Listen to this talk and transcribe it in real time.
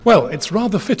Well, it's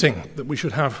rather fitting that we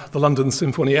should have the London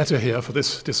Sinfonietta here for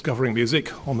this Discovering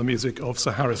Music on the music of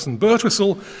Sir Harrison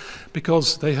Birtwistle,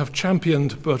 because they have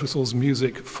championed Birtwistle's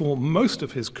music for most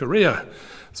of his career,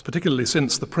 particularly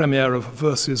since the premiere of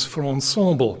Verses for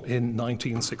Ensemble in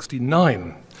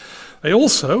 1969. They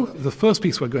also, the first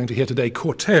piece we're going to hear today,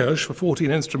 Cortege, for 14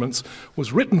 instruments,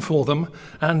 was written for them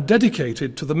and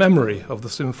dedicated to the memory of the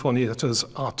Sinfonietta's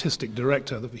artistic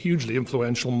director, the hugely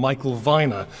influential Michael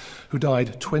Weiner, who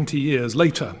died 20 years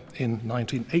later in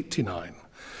 1989.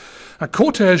 Now,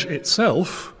 Cortege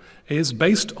itself is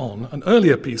based on an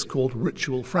earlier piece called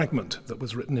Ritual Fragment that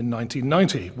was written in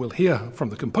 1990. We'll hear from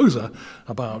the composer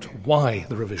about why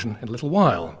the revision in a little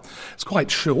while. It's quite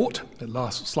short, it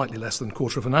lasts slightly less than a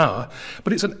quarter of an hour,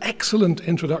 but it's an excellent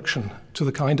introduction to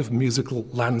the kind of musical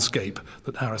landscape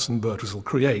that Harrison Birtwistle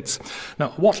creates. Now,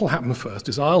 what will happen first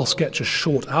is I'll sketch a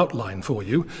short outline for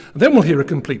you, then we'll hear a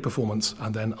complete performance,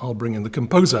 and then I'll bring in the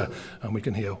composer, and we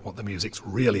can hear what the music's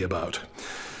really about.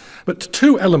 But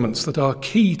two elements that are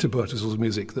key to Birtwistle's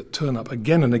music that turn up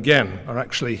again and again are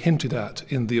actually hinted at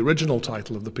in the original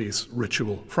title of the piece,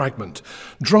 Ritual Fragment.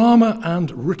 Drama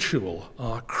and ritual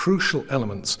are crucial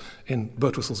elements in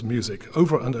Birtwistle's music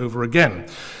over and over again.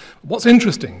 What's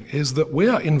interesting is that we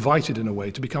are invited in a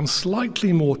way to become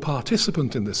slightly more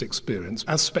participant in this experience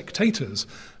as spectators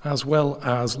as well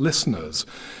as listeners,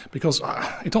 because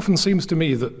it often seems to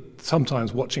me that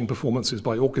sometimes watching performances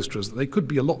by orchestras, that they could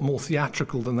be a lot more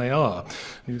theatrical than they are.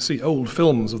 You see old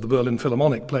films of the Berlin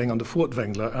Philharmonic playing under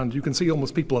Furtwängler, and you can see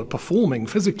almost people are performing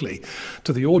physically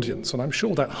to the audience, and I'm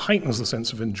sure that heightens the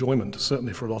sense of enjoyment,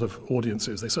 certainly for a lot of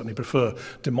audiences. They certainly prefer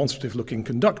demonstrative-looking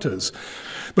conductors.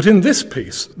 But in this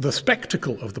piece, the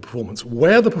spectacle of the performance,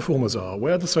 where the performers are,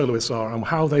 where the soloists are, and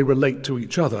how they relate to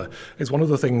each other is one of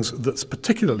the things that's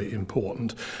particularly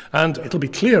important. And it'll be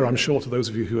clear, I'm sure, to those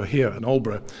of you who are here in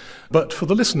Aldeburgh, but for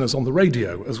the listeners on the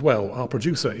radio as well, our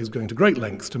producer is going to great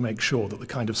lengths to make sure that the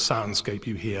kind of soundscape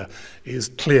you hear is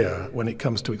clear when it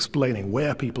comes to explaining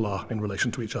where people are in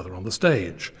relation to each other on the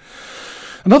stage.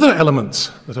 Another elements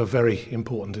that are very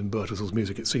important in Birtwistle's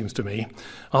music, it seems to me,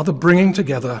 are the bringing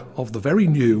together of the very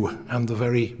new and the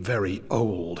very, very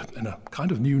old in a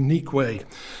kind of unique way.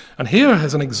 And here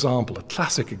is an example, a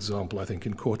classic example, I think,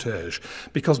 in Cortege,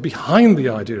 because behind the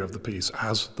idea of the piece,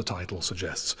 as the title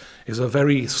suggests, is a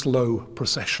very slow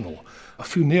processional, a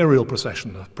funereal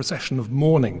procession, a procession of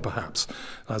mourning, perhaps,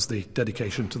 as the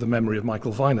dedication to the memory of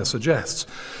Michael Weiner suggests.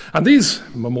 And these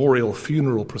memorial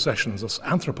funeral processions are,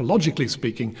 anthropologically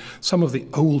speaking, some of the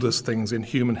oldest things in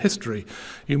human history.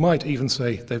 You might even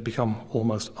say they've become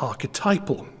almost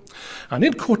archetypal. And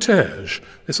in Cortege,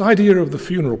 this idea of the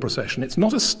funeral procession, it's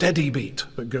not a steady beat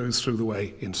that goes through the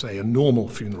way in, say, a normal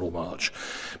funeral march,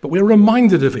 but we're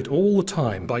reminded of it all the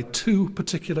time by two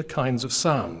particular kinds of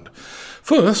sound.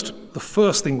 First, the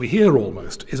first thing we hear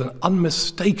almost is an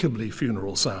unmistakably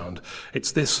funeral sound.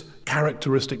 It's this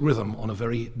characteristic rhythm on a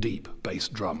very deep bass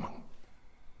drum.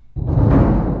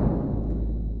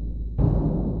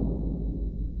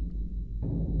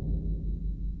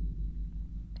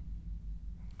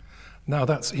 Now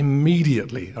that's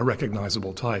immediately a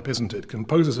recognizable type, isn't it?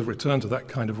 Composers have returned to that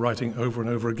kind of writing over and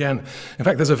over again. In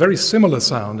fact, there's a very similar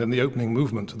sound in the opening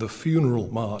movement, the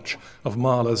funeral march of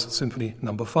Mahler's Symphony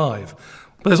No. 5.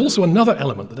 But there's also another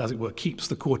element that, as it were, keeps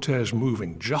the cortege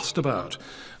moving just about,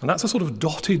 and that's a sort of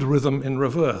dotted rhythm in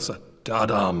reverse, a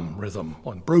da-dum rhythm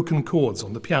on broken chords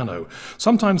on the piano,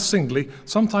 sometimes singly,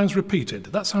 sometimes repeated.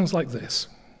 That sounds like this.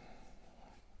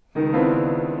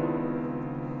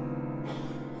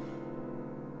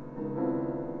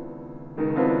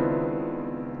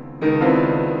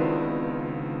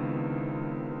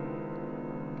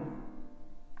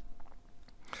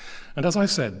 And as I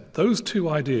said, those two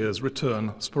ideas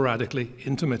return sporadically,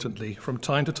 intermittently, from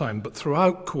time to time, but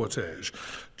throughout Cortege,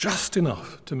 just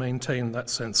enough to maintain that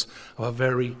sense of a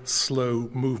very slow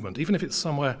movement, even if it's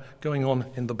somewhere going on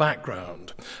in the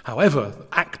background. However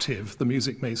active the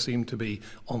music may seem to be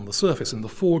on the surface, in the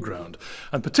foreground,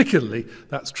 and particularly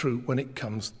that's true when it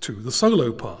comes to the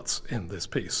solo parts in this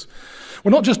piece.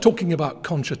 We're not just talking about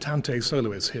concertante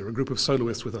soloists here, a group of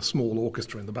soloists with a small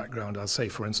orchestra in the background, as say,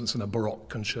 for instance, in a Baroque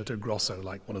concerto grosso,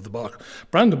 like one of the Bach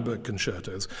Brandenburg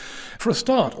concertos. For a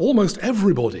start, almost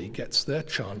everybody gets their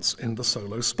chance in the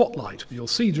solo spotlight. You'll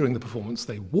see during the performance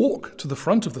they walk to the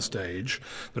front of the stage.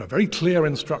 There are very clear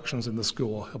instructions in the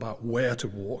score about where to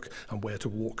walk and where to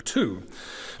walk to.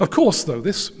 Of course, though,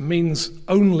 this means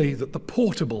only that the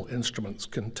portable instruments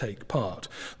can take part.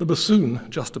 The bassoon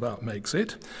just about makes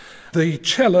it. The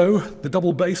cello, the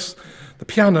double bass, the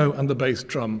piano and the bass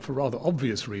drum, for rather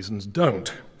obvious reasons,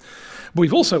 don't.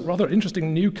 We've also a rather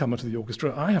interesting newcomer to the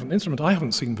orchestra. I have an instrument I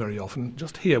haven't seen very often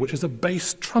just here, which is a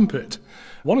bass trumpet.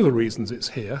 One of the reasons it's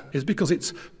here is because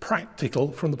it's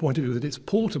practical from the point of view that it's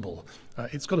portable.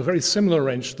 It's got a very similar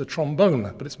range to the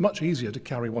trombone, but it's much easier to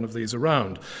carry one of these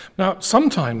around. Now,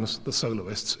 sometimes the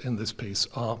soloists in this piece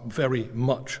are very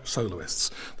much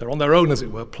soloists. They're on their own, as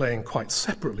it were, playing quite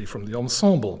separately from the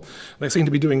ensemble. They seem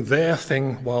to be doing their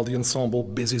thing while the ensemble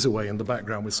busies away in the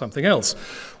background with something else.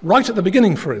 Right at the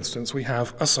beginning, for instance, we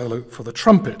have a solo for the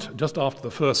trumpet. Just after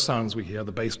the first sounds, we hear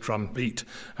the bass drum beat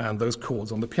and those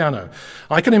chords on the piano.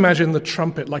 I can imagine the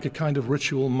trumpet like a kind of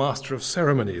ritual master of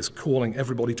ceremonies, calling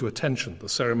everybody to attention. The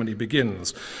ceremony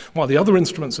begins, while the other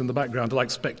instruments in the background are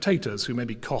like spectators who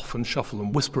maybe cough and shuffle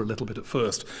and whisper a little bit at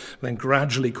first, then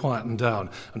gradually quieten down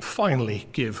and finally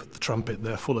give the trumpet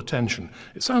their full attention.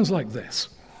 It sounds like this.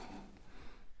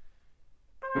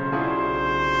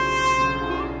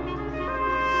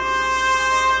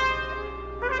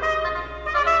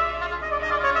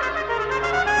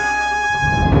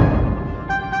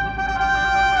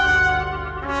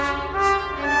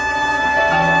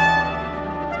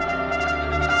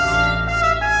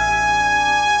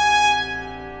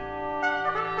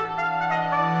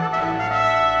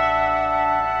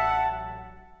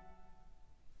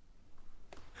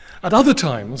 At other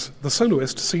times, the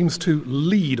soloist seems to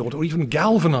lead or to even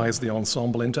galvanize the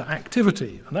ensemble into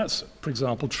activity. And that's, for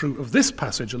example, true of this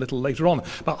passage a little later on,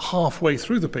 about halfway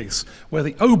through the piece, where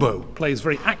the oboe plays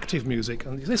very active music,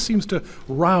 and this seems to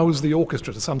rouse the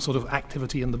orchestra to some sort of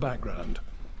activity in the background.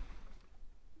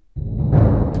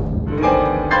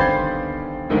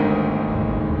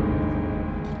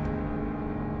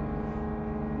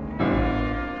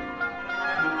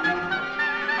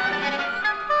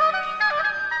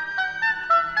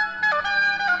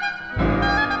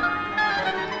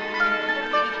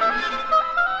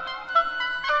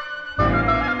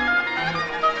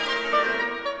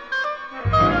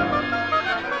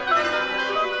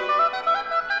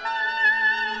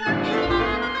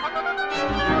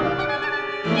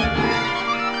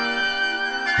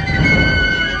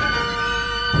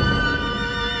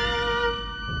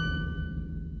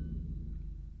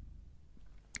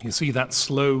 You see that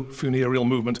slow funereal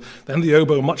movement, then the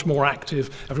oboe much more active,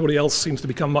 everybody else seems to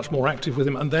become much more active with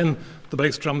him, and then the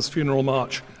bass drum's funeral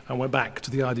march, and we're back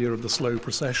to the idea of the slow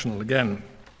processional again.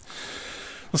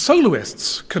 The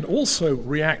soloists can also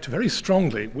react very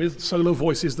strongly with solo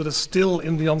voices that are still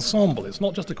in the ensemble. It's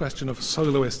not just a question of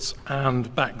soloists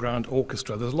and background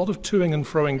orchestra. There's a lot of toing and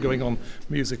froing going on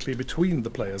musically between the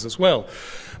players as well.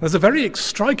 There's a very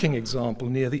striking example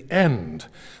near the end.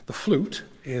 The flute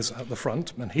is at the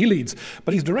front, and he leads,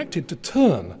 but he's directed to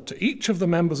turn to each of the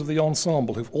members of the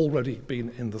ensemble who've already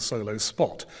been in the solo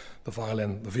spot. The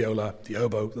violin, the viola, the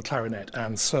oboe, the clarinet,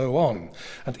 and so on.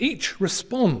 And each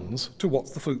responds to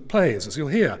what the flute plays, as you'll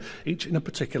hear, each in a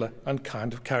particular and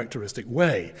kind of characteristic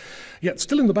way. Yet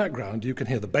still in the background, you can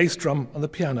hear the bass drum and the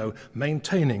piano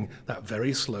maintaining that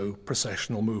very slow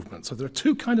processional movement. So there are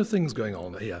two kind of things going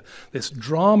on here. This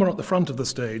drama at the front of the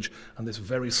stage and this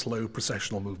very slow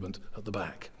processional movement at the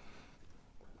back.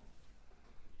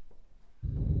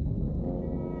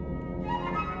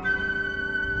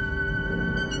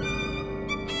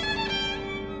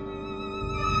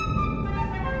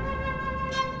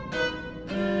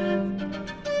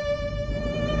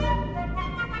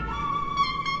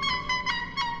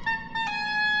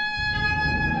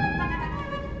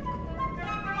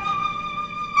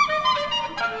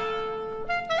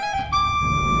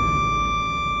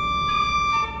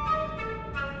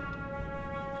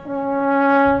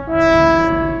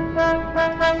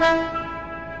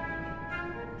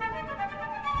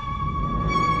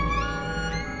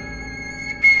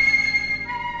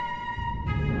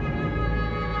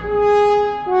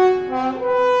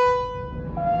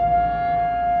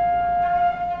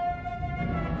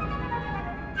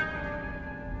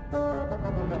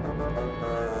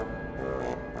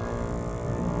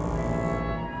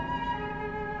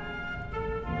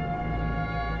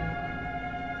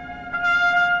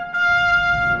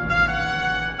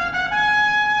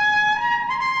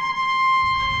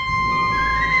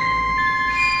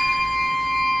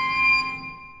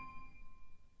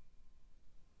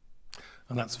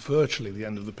 And that's virtually the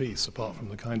end of the piece, apart from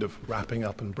the kind of wrapping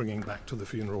up and bringing back to the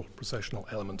funeral processional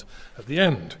element at the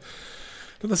end.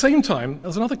 But at the same time,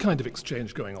 there's another kind of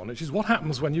exchange going on, which is what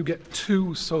happens when you get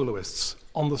two soloists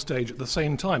on the stage at the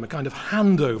same time, a kind of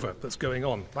handover that's going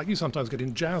on, like you sometimes get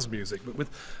in jazz music, but with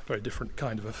a very different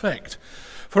kind of effect.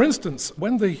 For instance,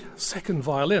 when the second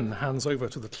violin hands over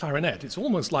to the clarinet, it's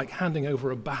almost like handing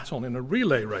over a baton in a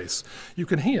relay race. You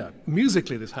can hear,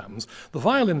 musically this happens, the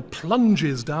violin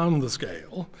plunges down the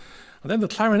scale, And then the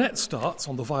clarinet starts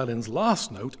on the violin's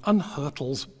last note and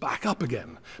hurtles back up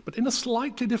again, but in a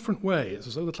slightly different way. It's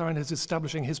as though the clarinet is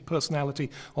establishing his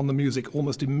personality on the music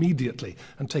almost immediately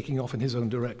and taking off in his own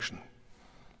direction.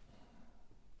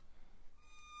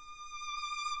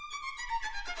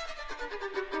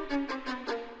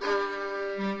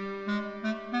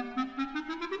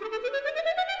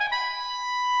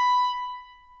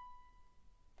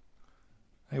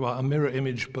 They are a mirror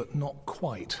image, but not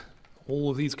quite.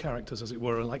 All of these characters, as it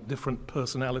were, are like different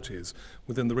personalities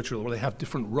within the ritual, where they have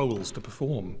different roles to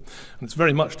perform. And it's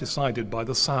very much decided by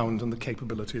the sound and the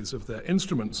capabilities of their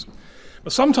instruments.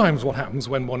 But sometimes what happens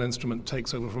when one instrument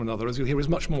takes over from another, as you'll hear, is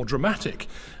much more dramatic.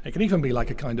 It can even be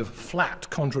like a kind of flat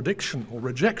contradiction or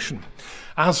rejection,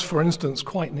 as, for instance,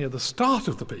 quite near the start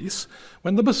of the piece,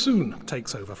 when the bassoon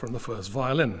takes over from the first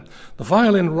violin. The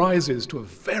violin rises to a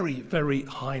very, very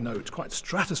high note, quite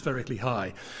stratospherically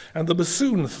high, and the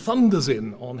bassoon thunders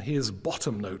in on his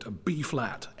bottom note, a B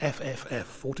flat, FFF,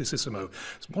 fortissimo.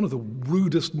 It's one of the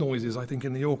rudest noises, I think,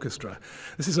 in the orchestra.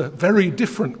 This is a very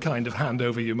different kind of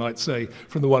handover, you might say,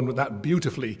 from the one with that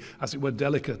beautifully, as it were,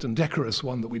 delicate and decorous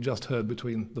one that we just heard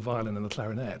between the violin and the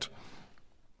clarinet.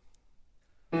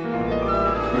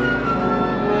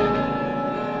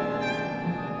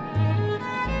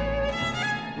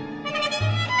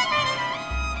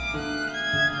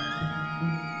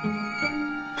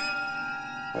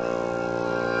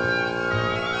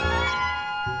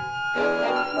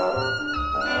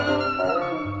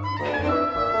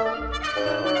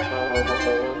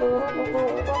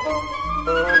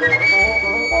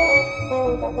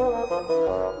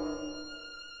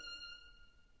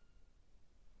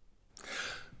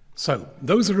 So,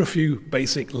 those are a few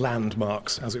basic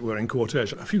landmarks, as it were, in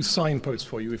Cortege. A few signposts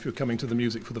for you if you're coming to the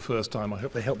music for the first time. I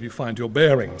hope they help you find your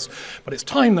bearings. But it's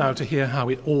time now to hear how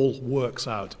it all works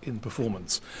out in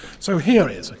performance. So here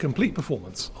is a complete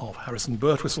performance of Harrison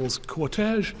Birtwistle's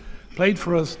Cortege, played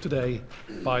for us today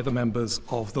by the members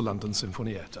of the London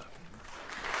Sinfonietta.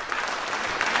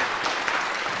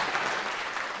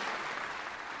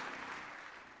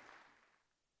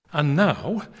 And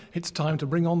now, it's time to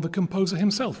bring on the composer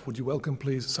himself. Would you welcome,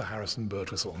 please, Sir Harrison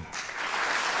Birtwistle.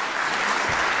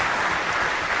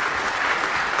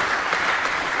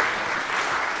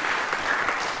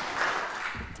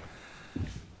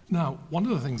 Now, one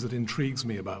of the things that intrigues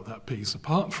me about that piece,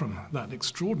 apart from that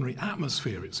extraordinary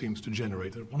atmosphere it seems to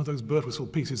generate, one of those Birtwistle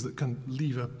pieces that can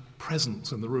leave a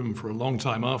presence in the room for a long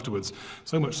time afterwards,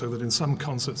 so much so that in some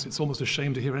concerts it's almost a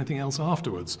shame to hear anything else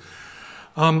afterwards.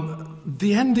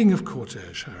 The ending of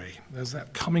Cortege, Harry, there's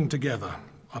that coming together,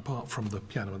 apart from the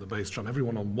piano and the bass drum,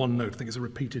 everyone on one note. I think it's a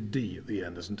repeated D at the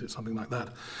end, isn't it? Something like that.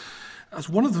 That's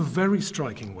one of the very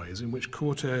striking ways in which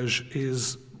Cortege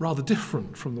is rather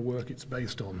different from the work it's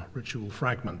based on, Ritual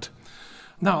Fragment.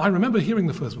 Now, I remember hearing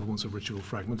the first performance of Ritual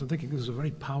Fragment and thinking this is a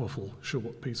very powerful,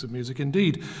 short piece of music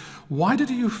indeed. Why did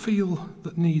you feel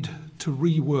the need to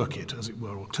rework it, as it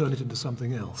were, or turn it into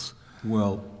something else?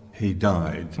 Well, he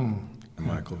died.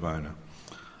 Michael Weiner,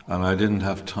 and I didn't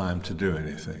have time to do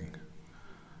anything.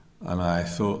 And I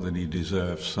thought that he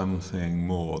deserved something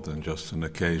more than just an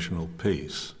occasional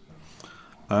piece.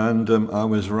 And I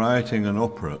was writing an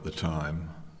opera at the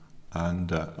time, and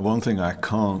one thing I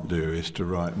can't do is to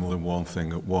write more than one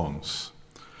thing at once.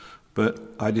 But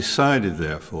I decided,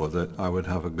 therefore, that I would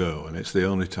have a go, and it's the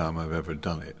only time I've ever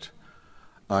done it.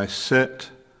 I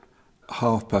set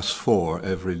 4:30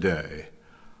 every day.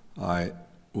 I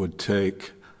would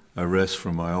take a rest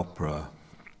from my opera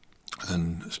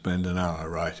and spend an hour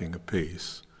writing a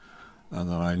piece. And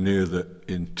then I knew that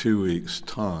in 2 weeks'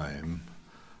 time,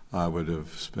 I would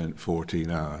have spent 14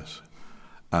 hours.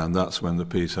 And that's when the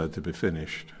piece had to be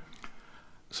finished.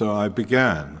 So I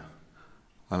began,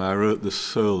 and I wrote the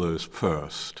solos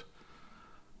first.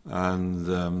 And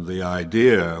the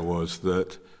idea was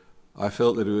that I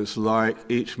felt that it was like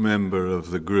each member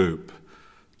of the group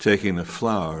taking a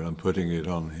flower and putting it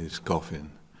on his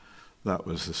coffin. That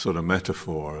was the sort of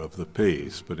metaphor of the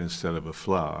piece, but instead of a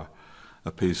flower,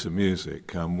 a piece of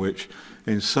music, which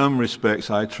in some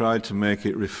respects I tried to make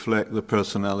it reflect the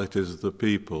personalities of the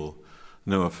people.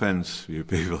 No offense, you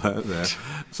people out there.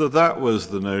 So that was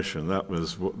the notion, that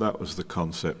was the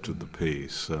concept of the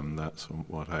piece, and that's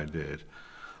what I did.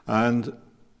 And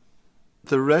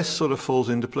the rest sort of falls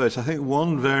into place. I think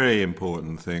one very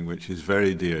important thing, which is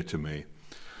very dear to me,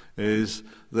 is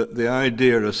that the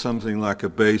idea of something like a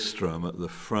bass drum at the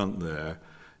front there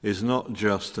is not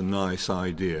just a nice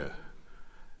idea.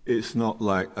 It's not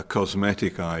like a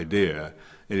cosmetic idea.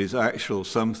 It is actual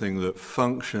something that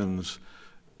functions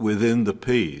within the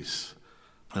piece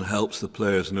and helps the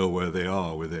players know where they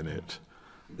are within it.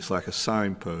 It's like a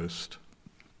signpost.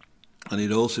 And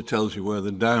it also tells you where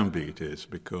the downbeat is,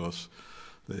 because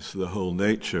the whole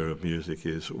nature of music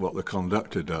is what the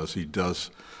conductor does. He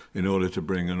does, in order to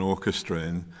bring an orchestra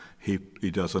in, he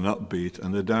does an upbeat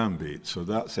and a downbeat. So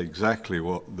that's exactly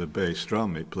what the bass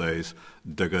drum, it plays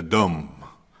dugga-dum,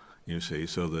 you see.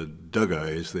 So the dugga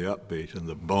is the upbeat and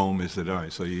the bom is the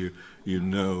downbeat. So you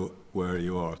know where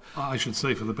you are. I should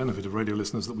say, for the benefit of radio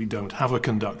listeners, that we don't have a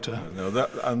conductor. No,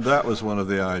 that was one of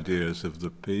the ideas of the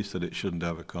piece, that it shouldn't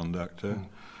have a conductor.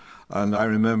 And I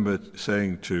remember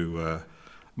saying to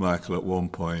Michael at one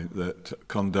point that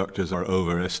conductors are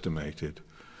overestimated.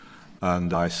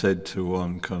 And I said to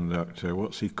one conductor,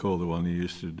 what's he called, the one he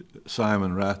used to do?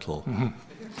 Simon Rattle.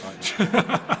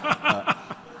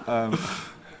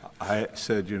 I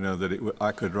said, that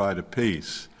I could write a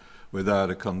piece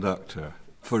without a conductor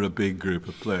for a big group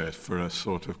of players, for a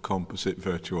sort of composite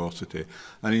virtuosity.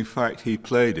 And in fact, he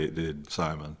played it, did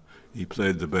Simon. He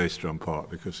played the bass drum part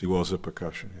because he was a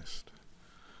percussionist.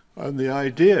 And the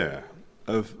idea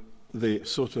of the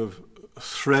sort of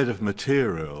thread of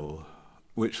material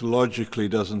which logically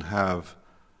doesn't have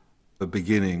a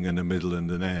beginning and a middle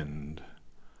and an end.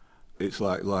 It's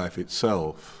like life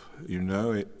itself,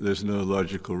 there's no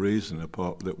logical reason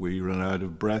apart that we run out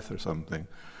of breath or something.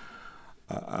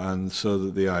 And so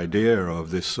that the idea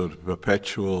of this sort of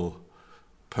perpetual,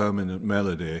 permanent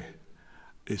melody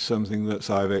is something that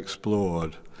I've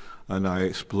explored, and I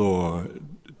explore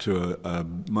to a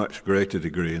much greater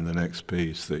degree in the next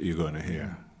piece that you're going to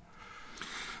hear.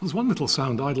 There's one little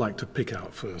sound I'd like to pick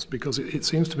out first, because it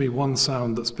seems to be one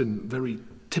sound that's been very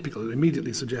typical. It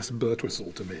immediately suggests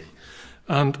Birtwistle to me.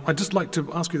 And I'd just like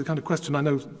to ask you the kind of question I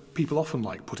know people often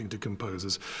like putting to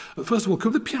composers. First of all,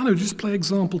 could the piano just play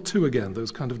example 2 again,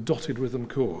 those kind of dotted rhythm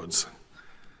chords?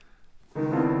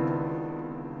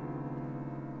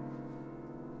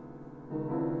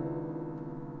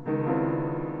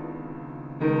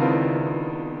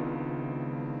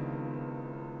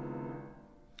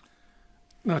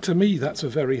 Now, to me, that's a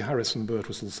very Harrison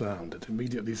Birtwistle sound. It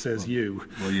immediately says you.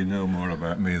 Well, you know more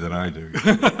about me than I do.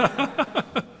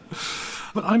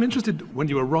 But I'm interested, when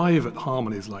you arrive at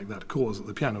harmonies like that, chords that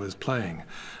the piano is playing,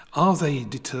 are they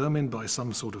determined by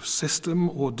some sort of system,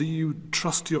 or do you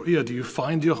trust your ear? Do you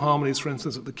find your harmonies, for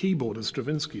instance, at the keyboard, as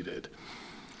Stravinsky did?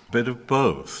 A bit of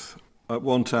both. At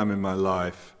one time in my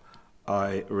life,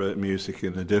 I wrote music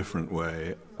in a different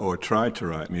way, or tried to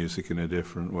write music in a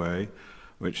different way,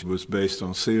 which was based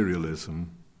on serialism.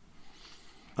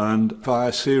 And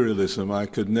via serialism, I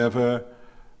could never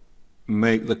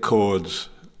make the chords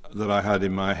that I had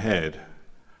in my head.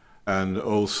 And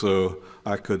also,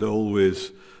 I could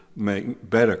always make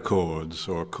better chords,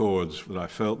 or chords that I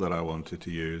felt that I wanted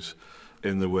to use,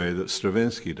 in the way that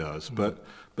Stravinsky does. But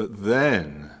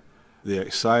then, the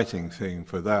exciting thing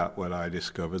for that, when I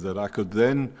discovered that I could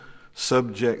then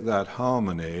subject that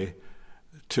harmony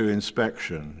to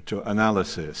inspection, to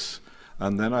analysis,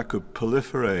 and then I could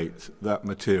proliferate that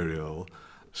material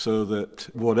so that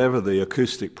whatever the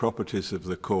acoustic properties of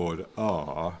the chord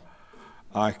are,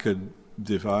 I could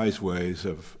devise ways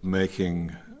of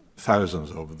making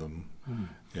thousands of them.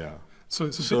 Yeah.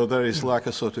 So there is like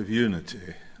a sort of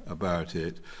unity about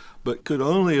it, but could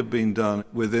only have been done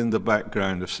within the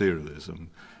background of serialism.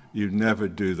 You'd never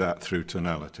do that through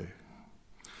tonality.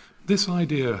 This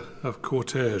idea of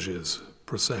corteges,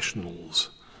 processionals,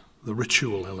 the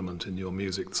ritual element in your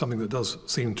music, something that does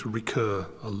seem to recur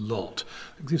a lot.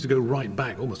 It seems to go right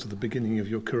back almost to the beginning of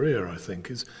your career, I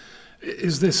think.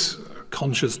 Is this a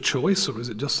conscious choice, or is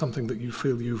it just something that you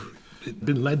feel you've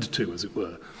been led to, as it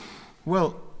were?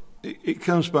 Well, it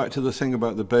comes back to the thing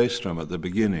about the bass drum at the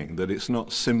beginning, that it's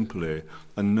not simply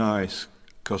a nice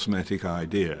cosmetic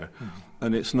idea,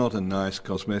 and it's not a nice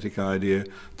cosmetic idea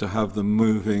to have them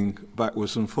moving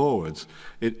backwards and forwards.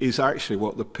 It is actually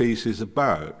what the piece is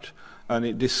about, and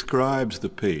it describes the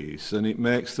piece, and it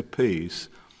makes the piece,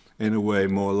 in a way,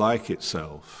 more like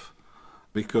itself.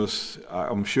 Because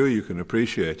I'm sure you can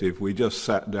appreciate, if we just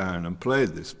sat down and played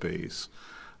this piece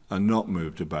and not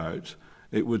moved about,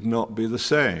 it would not be the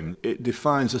same. It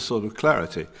defines a sort of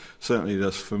clarity, certainly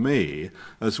does for me,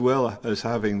 as well as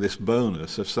having this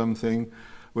bonus of something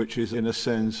which is, in a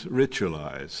sense,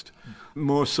 ritualized.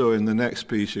 More so in the next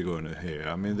piece you're going to hear.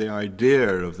 I mean, the idea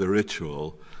of the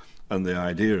ritual and the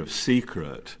idea of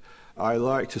secret, I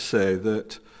like to say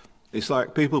that it's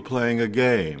like people playing a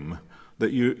game,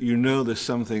 that you know there's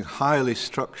something highly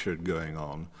structured going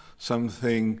on,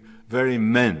 something very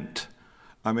meant.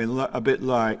 I mean, a bit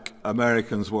like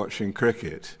Americans watching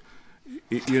cricket.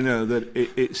 you know, that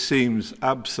it seems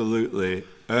absolutely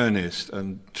earnest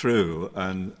and true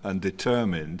and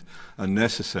determined and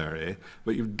necessary,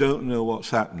 but you don't know what's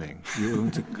happening.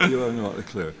 You don't know what the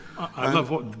clue. I love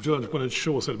what George Bernard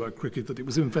Shaw said about cricket, that it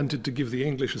was invented to give the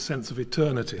English a sense of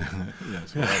eternity.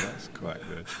 Yes, well, that's quite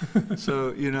good.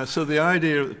 So, you know, so the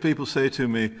idea that people say to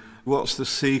me, what's the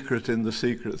secret in the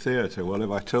secret theatre? Well, if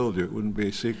I told you, it wouldn't be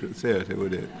a secret theatre,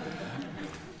 would it?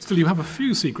 Still, you have a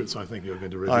few secrets, I think, you're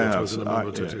going to reveal to us in a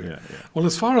moment or two. Yeah. Well,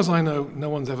 as far as I know, no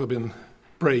one's ever been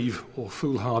brave or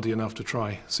foolhardy enough to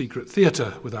try secret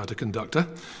theatre without a conductor,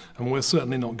 and we're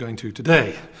certainly not going to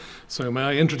today. So may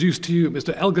I introduce to you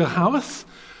Mr. Elgar Howarth,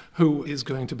 who is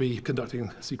going to be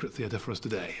conducting secret theatre for us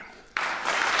today.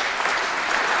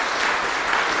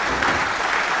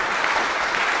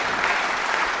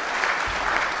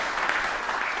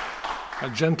 A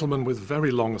gentleman with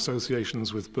very long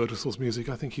associations with Birtwistle's music.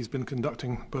 I think he's been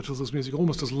conducting Birtwistle's music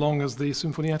almost as long as the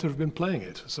Sinfonietta have been playing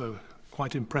it, so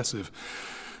quite impressive,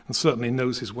 and certainly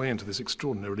knows his way into this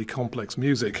extraordinarily complex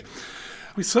music.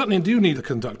 We certainly do need a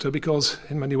conductor because,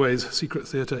 in many ways, secret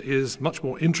theatre is much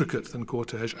more intricate than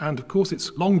cortege, and of course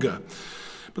it's longer.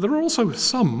 But there are also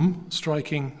some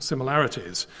striking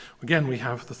similarities. Again, we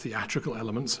have the theatrical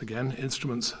elements. Again,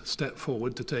 instruments step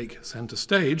forward to take centre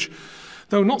stage,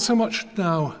 though not so much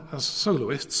now as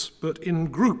soloists, but in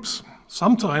groups.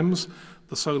 Sometimes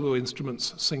the solo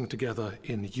instruments sing together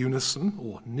in unison,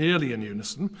 or nearly in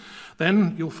unison.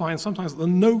 Then you'll find sometimes that the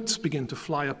notes begin to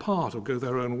fly apart or go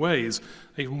their own ways,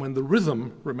 even when the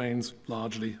rhythm remains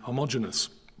largely homogeneous.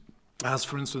 As,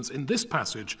 for instance, in this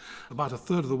passage, about a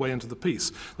third of the way into the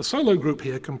piece, the solo group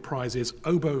here comprises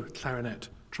oboe, clarinet,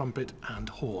 trumpet, and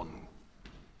horn.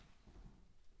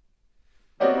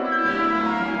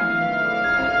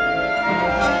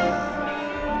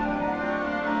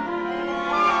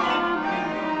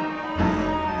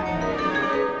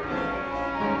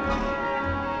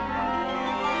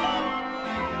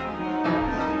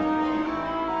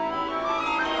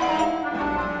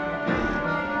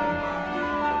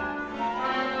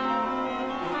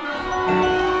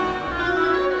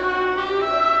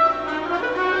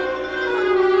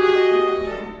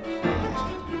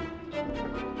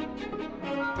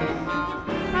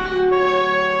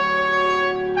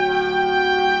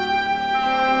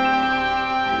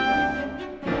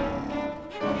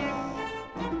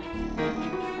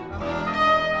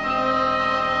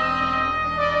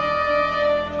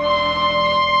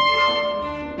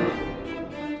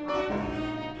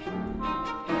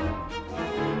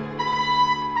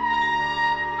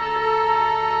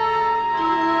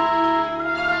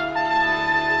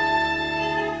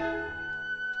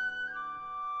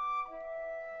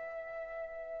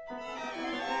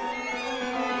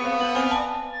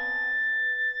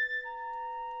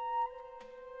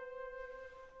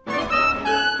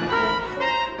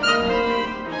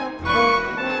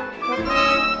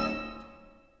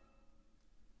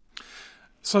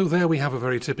 So there we have a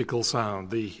very typical sound,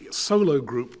 the solo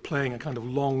group playing a kind of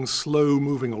long,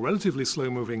 slow-moving or relatively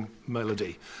slow-moving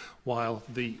melody, while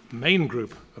the main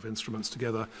group of instruments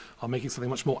together are making something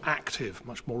much more active,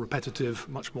 much more repetitive,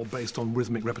 much more based on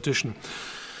rhythmic repetition.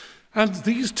 And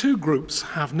these two groups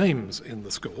have names in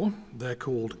the score. They're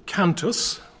called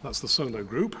cantus, that's the solo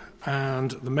group,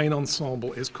 and the main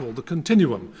ensemble is called the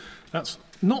continuum. That's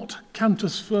not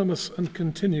cantus firmus and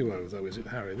continuo, though, is it,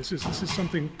 Harry? This is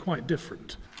something quite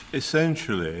different.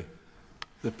 Essentially,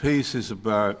 the piece is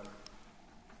about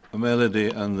a melody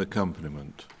and the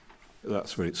accompaniment.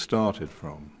 That's where it started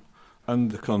from.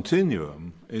 And the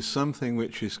continuum is something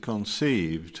which is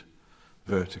conceived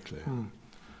vertically.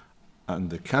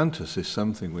 And the cantus is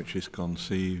something which is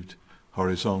conceived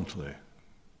horizontally.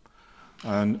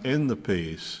 And in the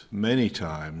piece, many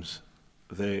times,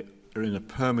 they are in a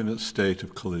permanent state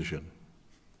of collision.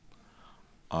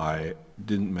 I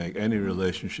didn't make any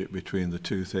relationship between the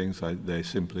two things, they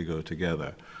simply go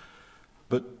together.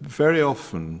 But very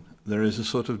often there is a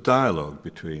sort of dialogue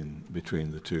between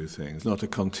the two things, not a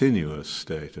continuous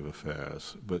state of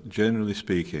affairs, but generally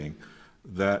speaking,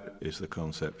 that is the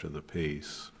concept of the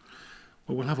piece.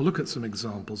 Well, we'll have a look at some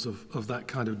examples of that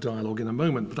kind of dialogue in a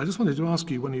moment, but I just wanted to ask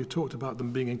you, when you talked about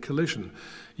them being in collision,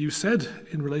 you said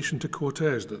in relation to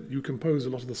cortege that you compose a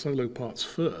lot of the solo parts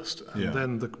first, and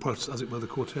then the parts, as it were, the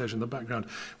cortege in the background.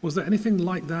 Was there anything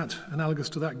like that, analogous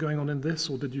to that, going on in this,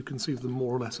 or did you conceive them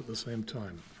more or less at the same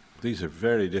time? These are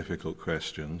very difficult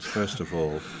questions. First of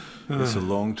all, it's a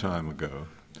long time ago.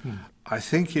 I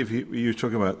think if you're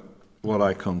talking about what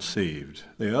I conceived,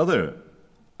 the other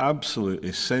absolute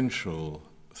essential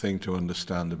thing to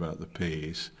understand about the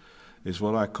piece is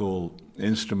what I call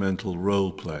instrumental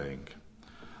role-playing.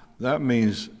 That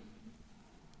means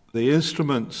The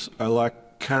instruments are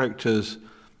like characters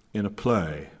in a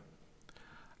play,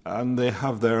 and they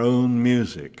have their own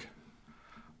music.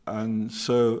 And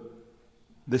so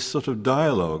this sort of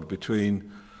dialogue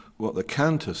between what the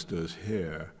cantus does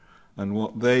here and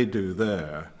what they do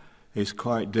there is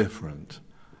quite different.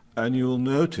 And you'll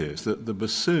notice that the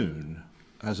bassoon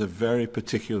has a very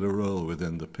particular role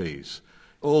within the piece.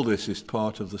 All this is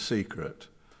part of the secret,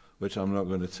 which I'm not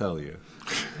going to tell you.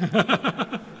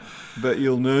 But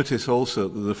you'll notice also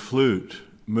that the flute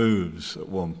moves at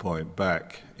one point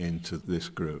back into this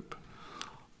group.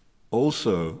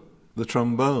 Also, the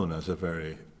trombone has a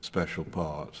very special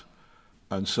part,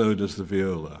 and so does the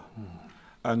viola.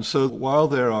 And so while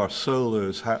there are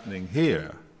solos happening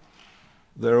here,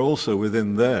 they're also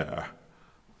within there.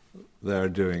 They're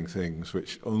doing things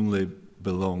which only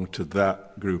belong to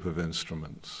that group of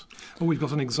instruments. Well, we've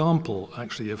got an example,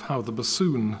 actually, of how the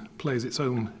bassoon plays its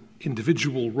own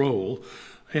individual role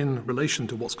in relation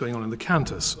to what's going on in the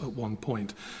cantus at one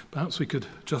point. Perhaps we could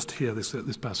just hear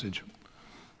this passage.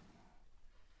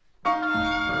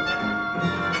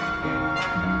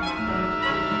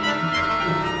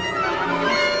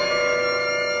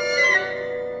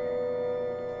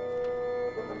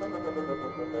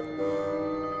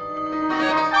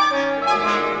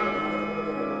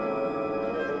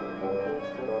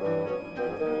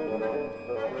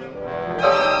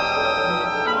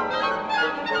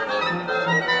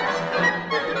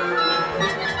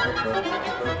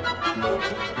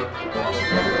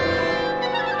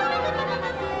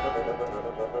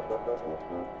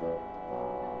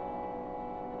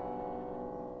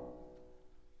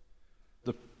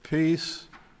 The piece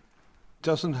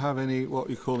doesn't have any what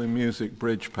you call in music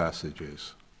bridge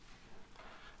passages.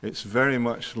 It's very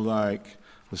much like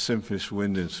the symphony for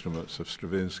wind instruments of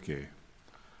Stravinsky.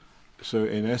 So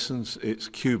in essence, it's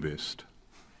cubist.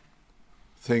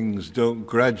 Things don't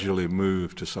gradually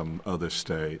move to some other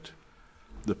state.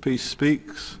 The piece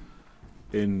speaks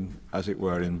in, as it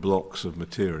were, in blocks of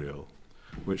material,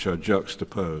 which are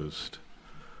juxtaposed.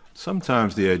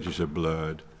 Sometimes the edges are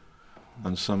blurred,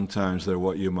 and sometimes they're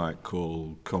what you might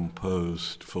call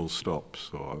composed full stops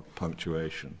or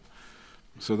punctuation.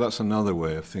 So that's another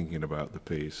way of thinking about the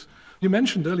piece. You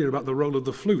mentioned earlier about the role of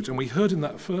the flute, and we heard in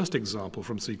that first example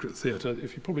from Secret Theatre,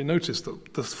 if you probably noticed,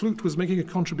 that the flute was making a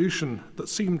contribution that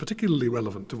seemed particularly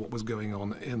relevant to what was going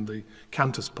on in the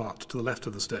cantus part to the left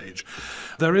of the stage.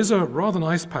 There is a rather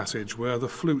nice passage where the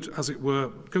flute, as it were,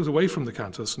 goes away from the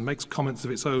cantus and makes comments of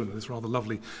its own, this rather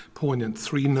lovely, poignant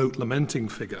three-note lamenting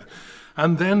figure,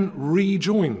 and then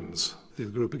rejoins the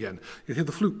group again. You hear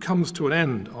the flute comes to an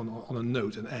end on a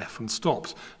note, an F, and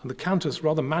stops, and the cantus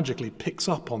rather magically picks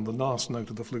up on the last note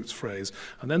of the flute's phrase,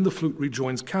 and then the flute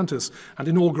rejoins cantus and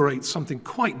inaugurates something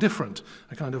quite different,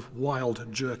 a kind of wild,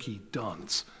 jerky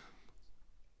dance.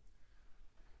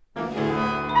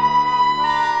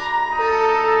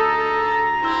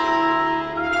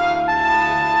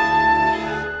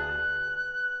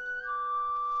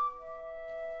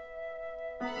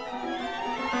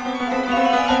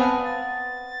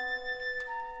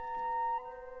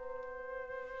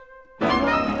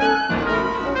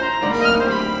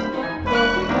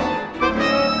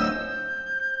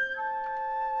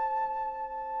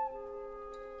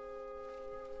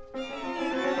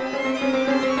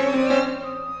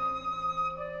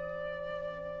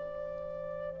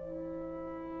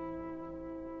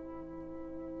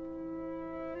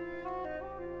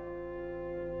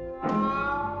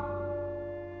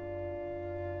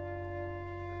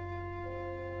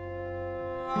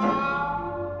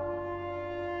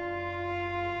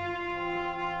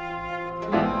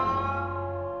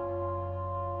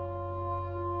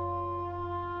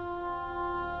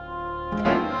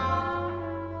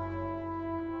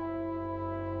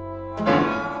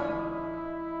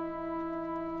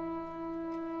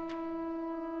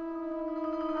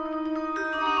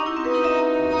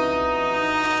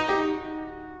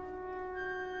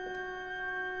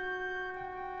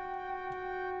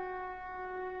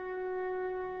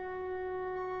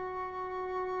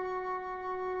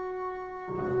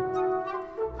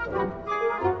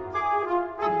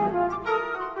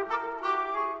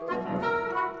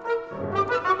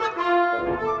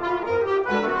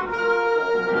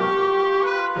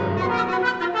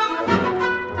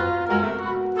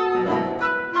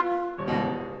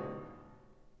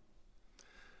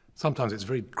 Sometimes it's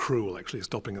very cruel, actually,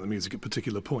 stopping at the music at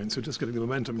particular points. We're just getting the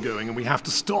momentum going, and we have to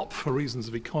stop for reasons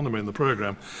of economy in the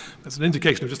programme. That's an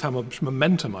indication of just how much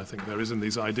momentum, I think, there is in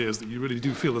these ideas, that you really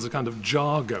do feel there's a kind of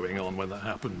jar going on when that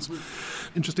happens.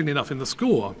 Interestingly enough, in the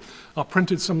score are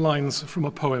printed some lines from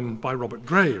a poem by Robert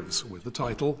Graves, with the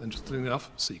title, interestingly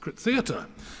enough, Secret Theatre.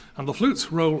 And the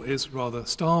flute's role is rather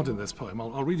starred in this poem.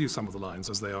 I'll read you some of the lines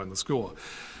as they are in the score.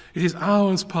 It is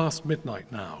hours past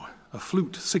midnight now. A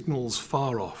flute signals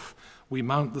far off. We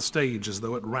mount the stage as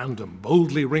though at random,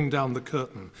 boldly ring down the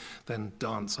curtain, then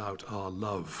dance out our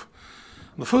love.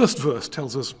 And the first verse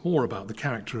tells us more about the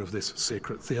character of this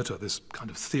sacred theatre, this kind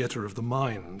of theatre of the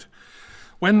mind.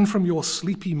 When from your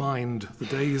sleepy mind the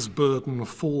day's burden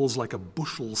falls like a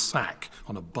bushel sack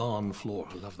on a barn floor.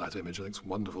 I love that image, I think it's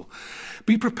wonderful.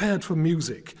 Be prepared for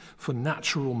music, for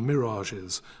natural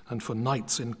mirages, and for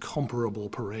night's incomparable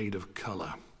parade of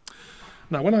colour.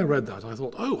 Now, when I read that, I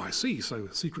thought, oh, I see, so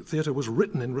Secret Theatre was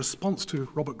written in response to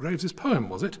Robert Graves' poem,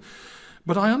 was it?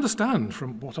 But I understand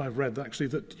from what I've read, actually,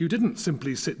 that you didn't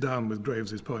simply sit down with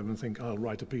Graves' poem and think, I'll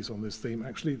write a piece on this theme.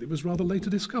 Actually, it was rather later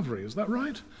discovery. Is that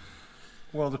right?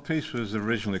 Well, the piece was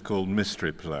originally called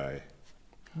Mystery Play.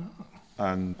 Oh.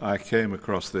 And I came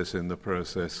across this in the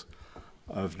process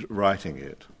of writing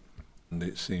it. And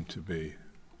it seemed to be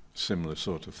similar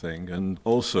sort of thing. And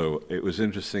also it was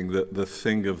interesting that the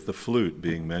thing of the flute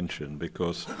being mentioned,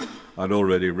 because I'd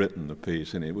already written the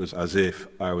piece and it was as if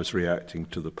I was reacting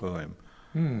to the poem.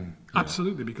 Yeah.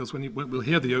 Absolutely, because we'll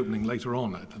hear the opening later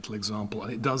on, a little example,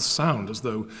 and it does sound as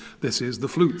though this is the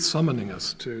flute summoning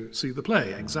us to see the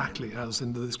play, exactly as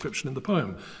in the description in the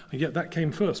poem. And yet that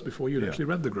came first before you'd actually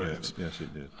read the Graves. Yes,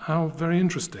 it did. How very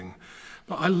interesting.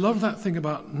 But I love that thing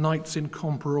about night's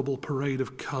incomparable parade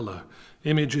of colour,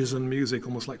 images and music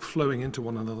almost like flowing into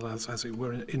one another as it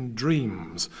were in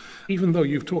dreams. Even though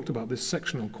you've talked about this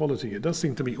sectional quality, it does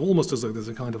seem to me almost as though there's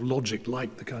a kind of logic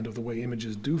like the kind of the way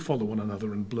images do follow one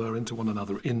another and blur into one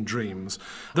another in dreams.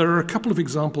 There are a couple of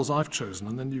examples I've chosen,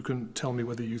 and then you can tell me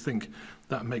whether you think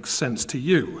that makes sense to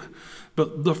you.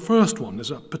 But the first one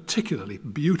is a particularly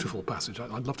beautiful passage.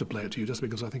 I'd love to play it to you just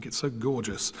because I think it's so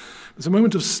gorgeous. There's a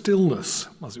moment of stillness,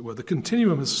 as it were. The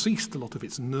continuum has ceased a lot of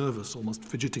its nervous, almost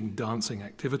fidgeting, dancing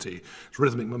activity. Its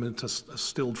rhythmic moment has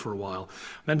stilled for a while.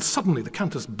 Then suddenly the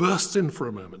cantus bursts in for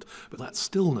a moment, but that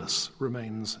stillness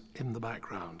remains in the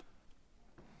background.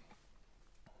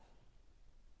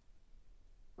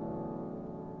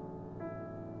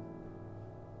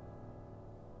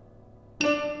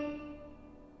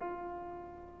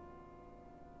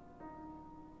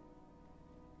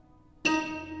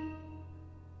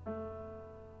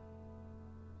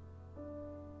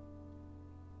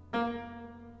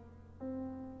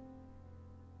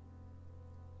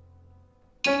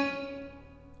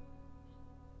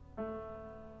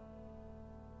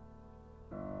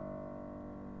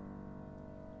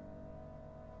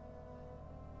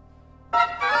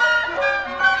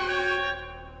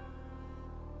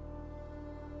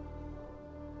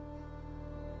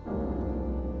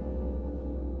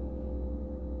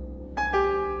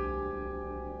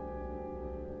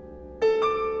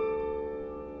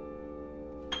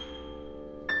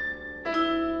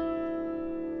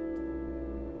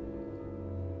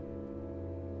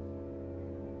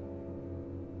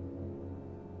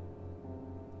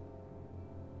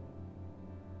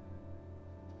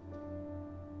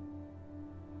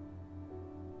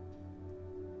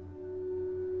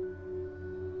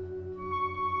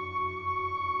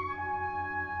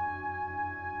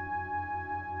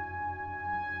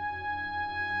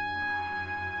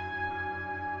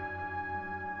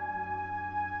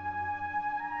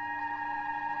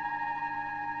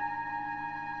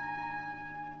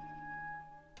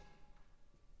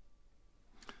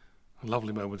 A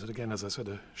lovely moment, and again, as I said,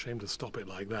 a shame to stop it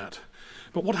like that.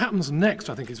 But what happens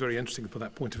next, I think, is very interesting from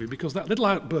that point of view, because that little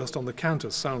outburst on the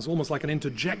cantus sounds almost like an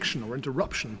interjection or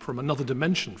interruption from another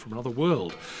dimension, from another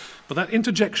world. But that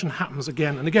interjection happens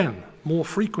again and again, more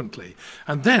frequently.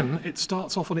 And then it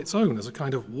starts off on its own as a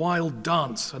kind of wild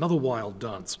dance, another wild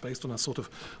dance, based on a sort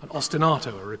of an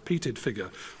ostinato, a repeated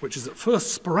figure, which is at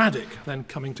first sporadic, then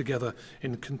coming together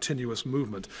in continuous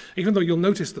movement. Even though you'll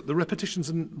notice that the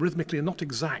repetitions rhythmically are not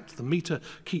exact, the meter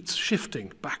keeps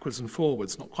shifting backwards and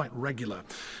forwards, not quite regular.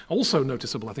 Also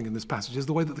noticeable, I think, in this passage is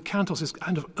the way that the cantos is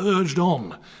kind of urged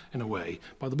on, in a way,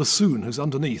 by the bassoon who's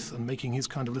underneath and making his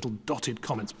kind of little dotted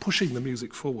comments, pushing the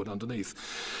music forward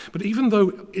underneath. But even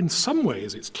though in some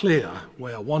ways it's clear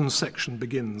where one section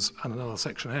begins and another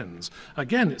section ends,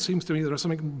 again, it seems to me there is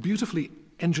something beautifully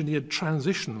engineered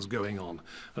transitions going on.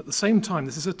 At the same time,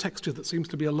 this is a texture that seems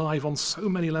to be alive on so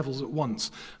many levels at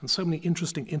once, and so many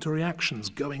interesting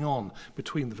interreactions going on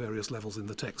between the various levels in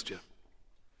the texture.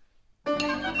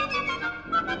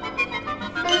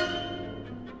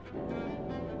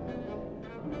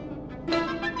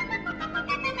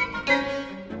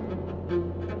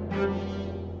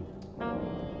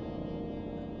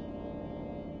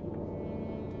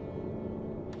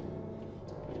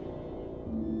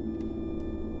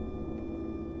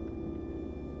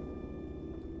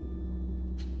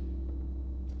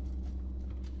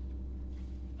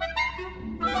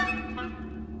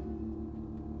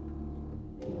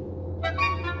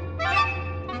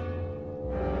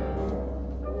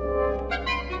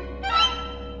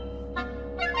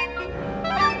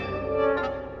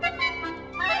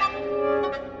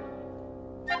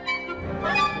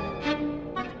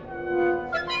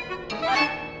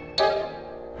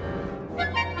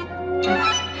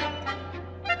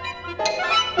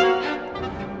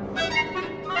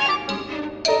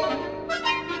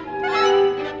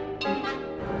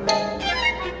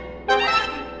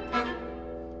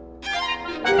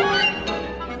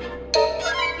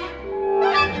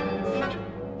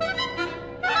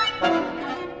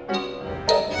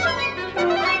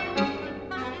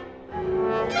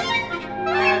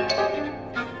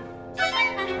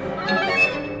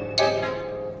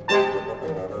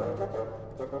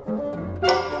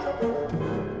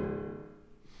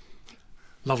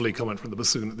 Lovely comment from the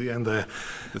bassoon at the end there.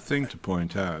 The thing to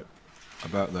point out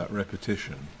about that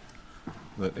repetition,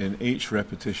 that in each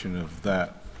repetition of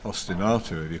that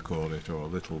ostinato, if you call it, or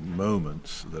little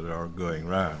moments that are going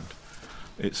round,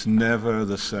 it's never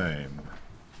the same.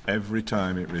 Every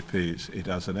time it repeats, it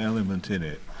has an element in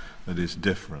it that is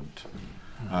different.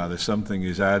 Either something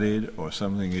is added, or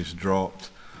something is dropped,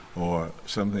 or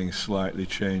something slightly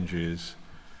changes.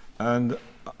 And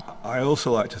I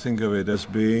also like to think of it as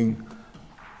being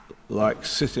like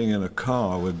sitting in a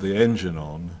car with the engine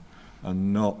on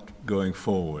and not going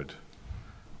forward.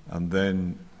 And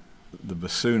then the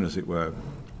bassoon, as it were,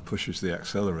 pushes the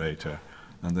accelerator,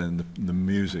 and then the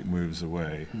music moves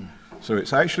away. So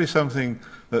it's actually something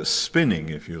that's spinning,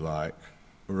 if you like,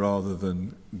 rather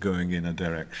than going in a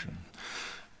direction.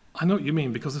 I know what you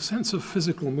mean, because a sense of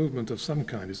physical movement of some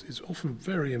kind is often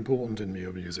very important in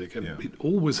music, and it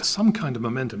always has some kind of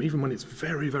momentum, even when it's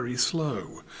very, very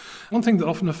slow. One thing that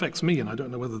often affects me, and I don't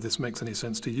know whether this makes any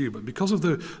sense to you, but because of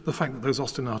the fact that those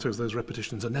ostinatos, those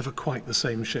repetitions, are never quite the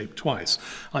same shape twice,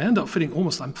 I end up feeling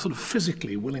almost, I'm sort of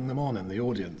physically willing them on in the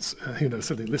audience,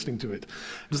 sort of listening to it.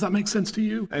 Does that make sense to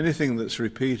you? Anything that's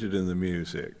repeated in the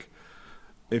music,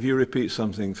 if you repeat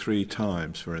something 3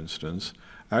 times, for instance,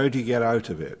 how do you get out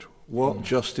of it? What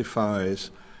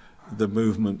justifies the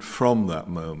movement from that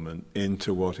moment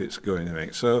into what it's going to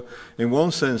make? So, in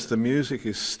one sense, the music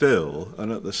is still, and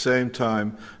at the same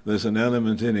time, there's an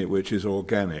element in it which is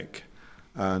organic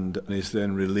and is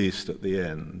then released at the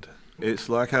end. It's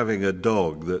like having a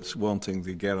dog that's wanting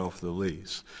to get off the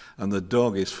leash, and the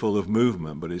dog is full of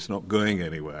movement, but it's not going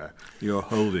anywhere. You're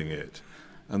holding it.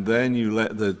 And then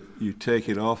you take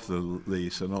it off the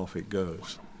leash, and off it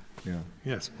goes. Yeah.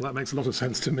 Yes, well, that makes a lot of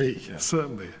sense to me,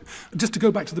 certainly. Just to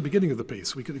go back to the beginning of the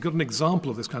piece, we got an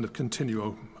example of this kind of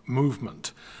continuo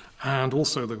movement, and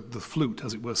also the flute,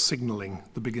 as it were, signalling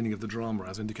the beginning of the drama,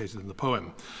 as indicated in the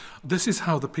poem. This is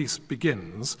how the piece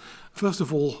begins. First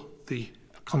of all, the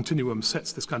continuum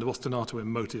sets this kind of ostinato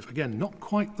motive, again, not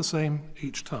quite the same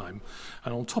each time,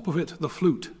 and on top of it, the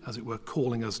flute, as it were,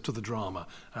 calling us to the drama,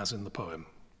 as in the poem.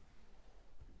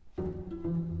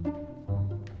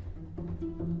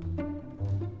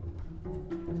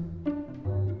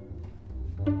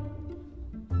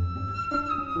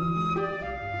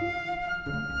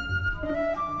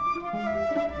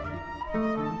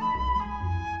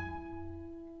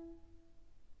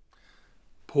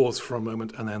 Pause for a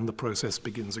moment, and then the process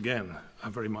begins again.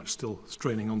 I'm very much still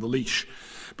straining on the leash.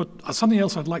 But something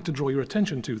else I'd like to draw your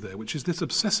attention to there, which is this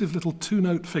obsessive little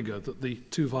 2-note figure that the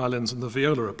 2 violins and the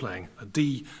viola are playing, a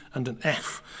D and an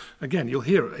F. Again, you'll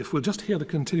hear, if we'll just hear the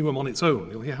continuum on its own,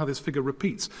 you'll hear how this figure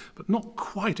repeats, but not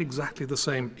quite exactly the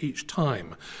same each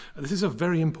time. This is a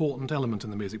very important element in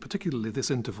the music, particularly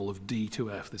this interval of D to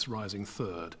F, this rising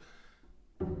third.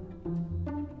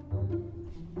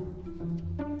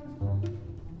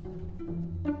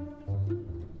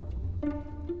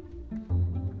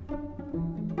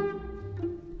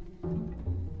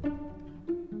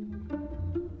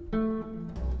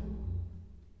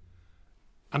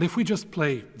 And if we just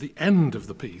play the end of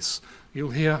the piece,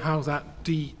 you'll hear how that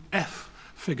D-F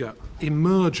figure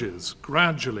emerges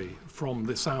gradually from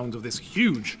the sound of this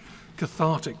huge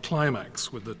cathartic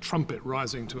climax with the trumpet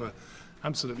rising to a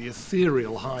absolutely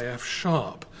ethereal high F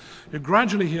sharp. You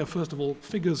gradually hear, first of all,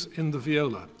 figures in the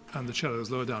viola and the cellos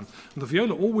lower down. And the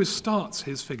viola always starts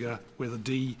his figure with a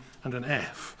D and an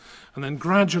F. And then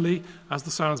gradually, as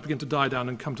the sounds begin to die down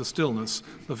and come to stillness,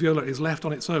 the viola is left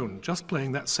on its own, just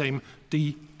playing that same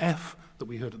D, F that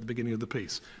we heard at the beginning of the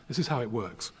piece. This is how it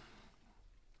works.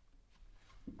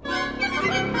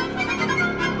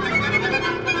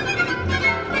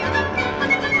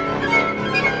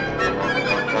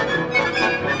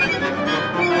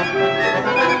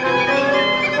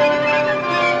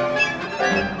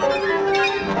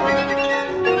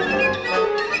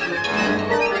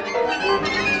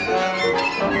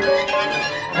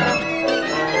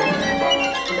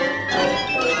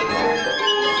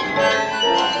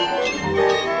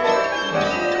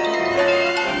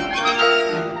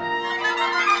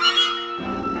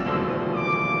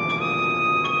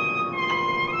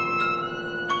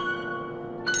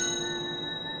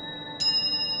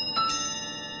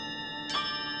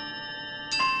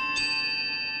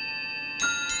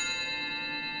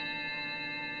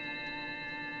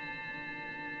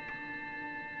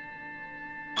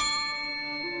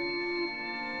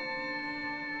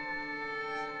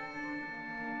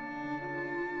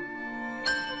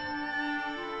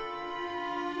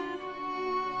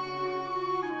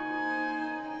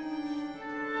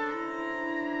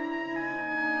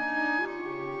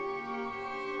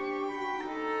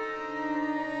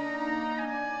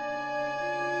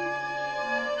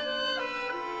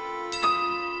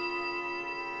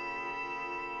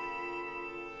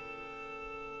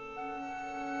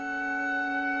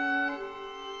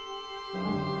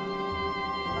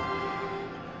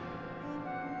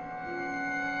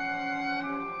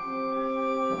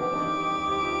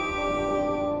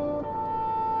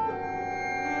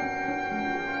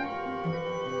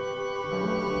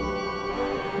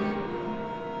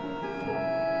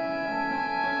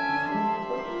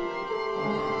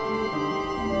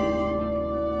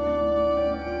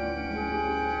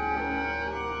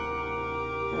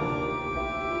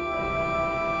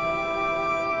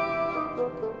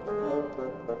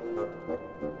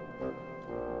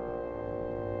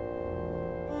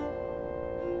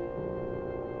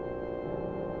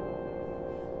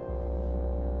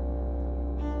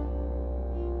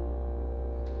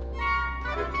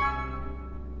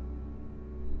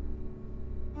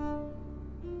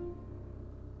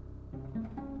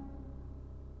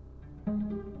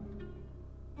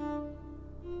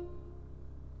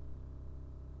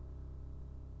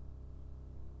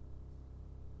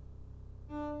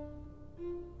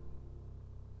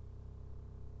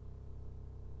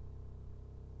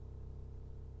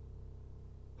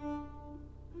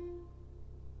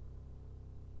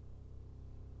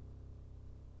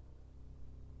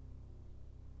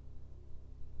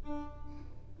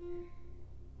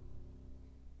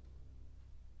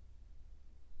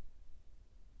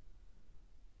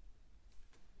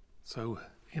 So,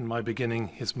 in my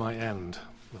beginning is my end.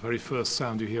 The very first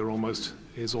sound you hear almost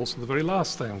is also the very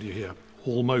last sound you hear,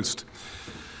 almost.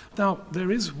 Now,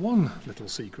 there is one little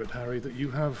secret, Harry, that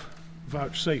you have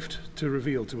vouchsafed to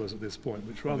reveal to us at this point,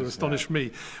 which rather astonished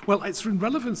me. Well, it's in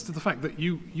relevance to the fact that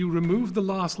you removed the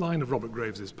last line of Robert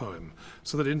Graves's poem,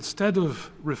 so that instead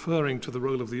of referring to the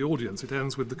role of the audience, it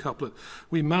ends with the couplet,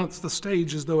 "We mount the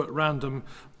stage as though at random,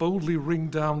 boldly ring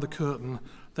down the curtain,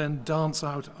 then dance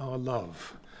out our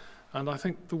love." And I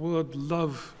think the word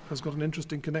love has got an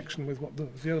interesting connection with what the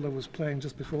viola was playing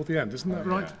just before the end. Isn't that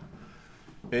right?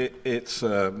 Yeah. It's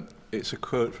a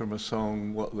quote from a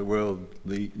song, "What the world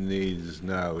needs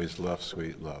now is love,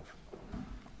 sweet love."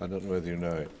 I don't know whether you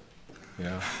know it.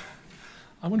 Yeah.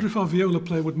 I wonder if our viola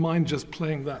player would mind just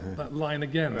playing that line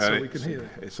again so we can hear it.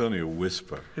 It's only a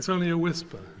whisper. It's only a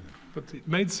whisper. But it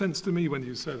made sense to me when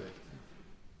you said it.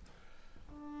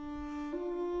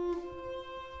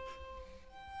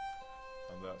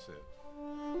 That's it.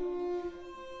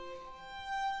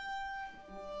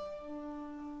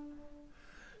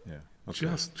 Yeah.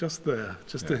 Okay. Just there,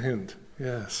 just a hint.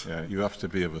 Yes. Yeah, you have to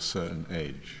be of a certain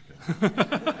age.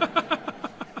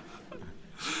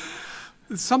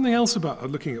 There's something else about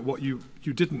looking at what you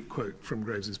didn't quote from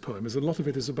Graves's poem, is a lot of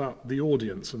it is about the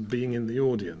audience and being in the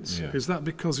audience. Yeah. Is that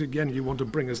because, again, you want to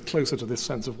bring us closer to this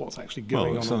sense of what's actually going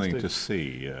on? Well, something to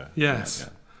see, yeah. Yes.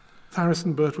 Yeah.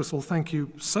 Harrison Birtwistle, thank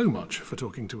you so much for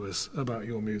talking to us about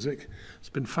your music. It's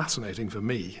been fascinating for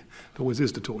me. It always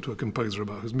is to talk to a composer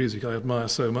about whose music I admire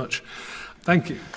so much. Thank you.